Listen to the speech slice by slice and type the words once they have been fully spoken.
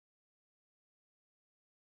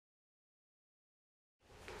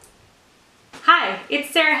it's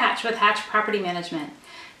Sarah Hatch with Hatch Property Management.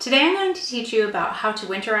 Today I'm going to teach you about how to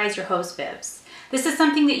winterize your hose bibs. This is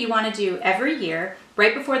something that you want to do every year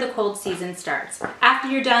right before the cold season starts, after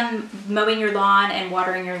you're done mowing your lawn and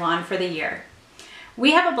watering your lawn for the year.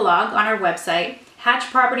 We have a blog on our website,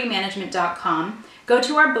 hatchpropertymanagement.com. Go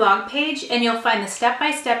to our blog page and you'll find the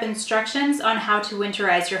step-by-step instructions on how to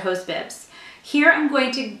winterize your hose bibs. Here I'm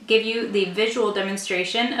going to give you the visual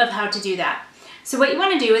demonstration of how to do that. So what you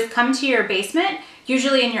want to do is come to your basement,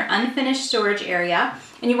 usually in your unfinished storage area,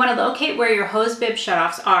 and you want to locate where your hose bib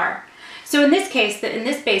shutoffs are. So in this case, in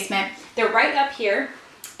this basement, they're right up here,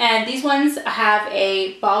 and these ones have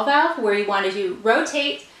a ball valve where you want to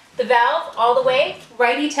rotate the valve all the way,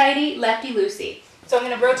 righty-tighty, lefty-loosey. So I'm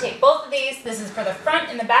going to rotate both of these. This is for the front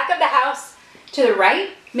and the back of the house to the right.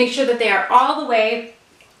 Make sure that they are all the way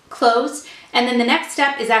closed. And then the next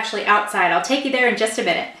step is actually outside. I'll take you there in just a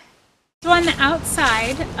minute. So on the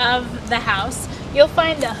outside of the house, you'll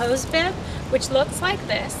find the hose bib, which looks like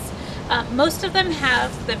this. Most of them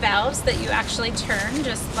have the valves that you actually turn,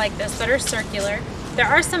 just like this, that are circular. There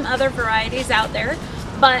are some other varieties out there,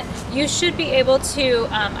 but you should be able to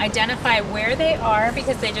identify where they are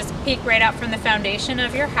because they just peek right out from the foundation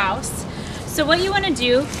of your house. So what you want to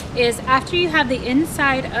do is, after you have the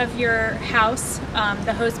inside of your house,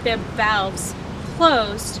 the hose bib valves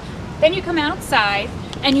closed, then you come outside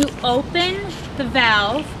and you open the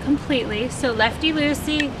valve completely. So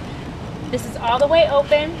lefty-loosey, this is all the way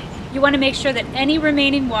open. You want to make sure that any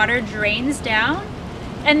remaining water drains down,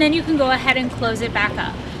 and then you can go ahead and close it back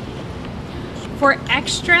up. For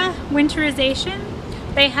extra winterization,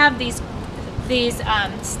 they have these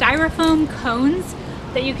styrofoam cones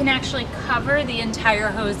that you can actually cover the entire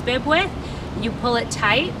hose bib with. You pull it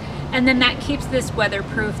tight, and then that keeps this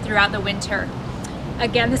weatherproof throughout the winter.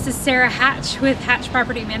 Again, this is Sarah Hatch with Hatch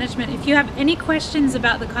Property Management. If you have any questions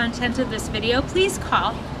about the content of this video, please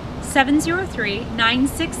call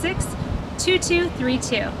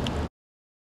 703-966-2232.